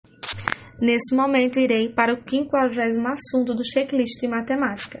Nesse momento, irei para o 50º assunto do checklist de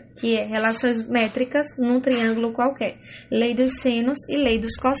matemática, que é relações métricas num triângulo qualquer, lei dos senos e lei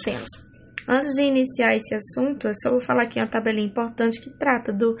dos cossenos. Antes de iniciar esse assunto, eu só vou falar aqui uma tabelinha importante que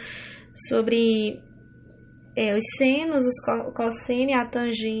trata sobre os senos, o cosseno e a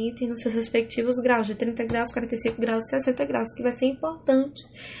tangente nos seus respectivos graus, de 30 graus, 45 graus e 60 graus, que vai ser importante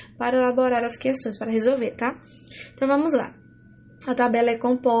para elaborar as questões, para resolver, tá? Então, vamos lá. A tabela é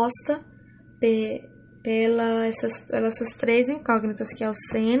composta essas três incógnitas, que é o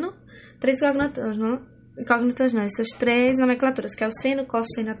seno, essas três nomenclaturas, que é o seno,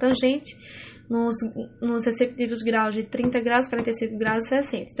 cosseno e a tangente, nos respectivos graus de 30 graus, 45 graus e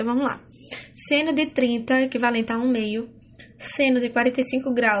 60. Então, vamos lá. Seno de 30 é equivalente a 1/2. Seno de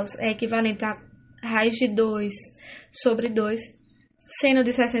 45 graus é equivalente a raiz de 2 sobre 2. Seno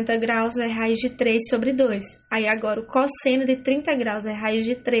de 60 graus é raiz de 3 sobre 2. Aí, agora, o cosseno de 30 graus é raiz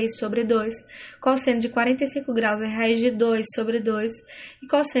de 3 sobre 2. Cosseno de 45 graus é raiz de 2 sobre 2. E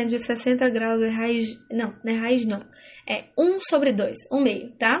cosseno de 60 graus é raiz... Não é raiz, não. É 1 sobre 2,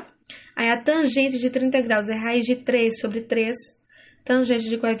 1/2, tá? Aí, a tangente de 30 graus é raiz de 3 sobre 3. Tangente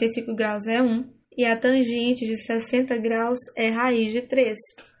de 45 graus é 1. E a tangente de 60 graus é raiz de 3,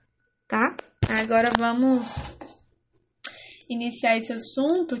 tá? Agora, vamos iniciar esse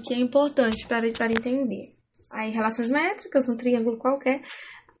assunto que é importante para entender. Aí, relações métricas, um triângulo qualquer,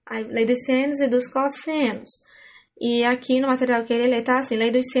 aí, lei dos senos e dos cossenos. E aqui no material que ele lê tá assim,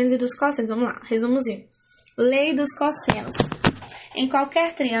 lei dos senos e dos cossenos. Vamos lá, resumozinho. Lei dos cossenos. Em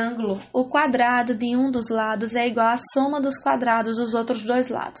qualquer triângulo, o quadrado de um dos lados é igual à soma dos quadrados dos outros dois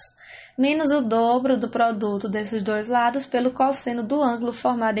lados, menos o dobro do produto desses dois lados pelo cosseno do ângulo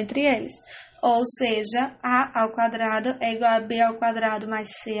formado entre eles. Ou seja, A ao quadrado é igual a B ao quadrado mais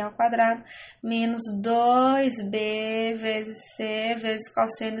C ao quadrado, menos 2B vezes C vezes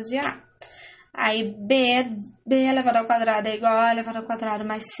cosseno de A. Aí, B elevado ao quadrado é igual a A elevado ao quadrado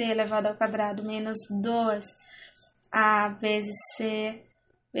mais C elevado ao quadrado, menos 2A vezes C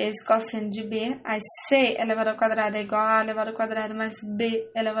vezes cosseno de B. Aí, C elevado ao quadrado é igual a A elevado ao quadrado mais B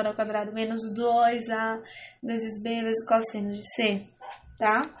elevado ao quadrado, menos 2A vezes B vezes cosseno de C,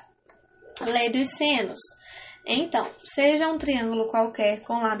 tá? Lei dos senos. Então, seja um triângulo qualquer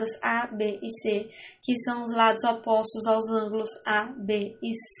com lados A, B e C, que são os lados opostos aos ângulos A, B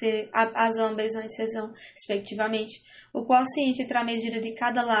e C, as ambas incisão, respectivamente, o quociente entre a medida de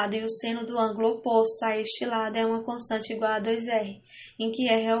cada lado e o seno do ângulo oposto a este lado é uma constante igual a 2R, em que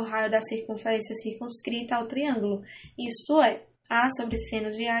R é o raio da circunferência circunscrita ao triângulo, isto é, A sobre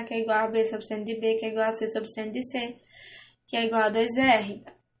seno de A, que é igual a B sobre seno de B, que é igual a C sobre seno de C, que é igual a 2R.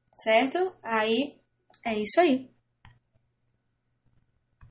 Certo? Aí, é isso aí.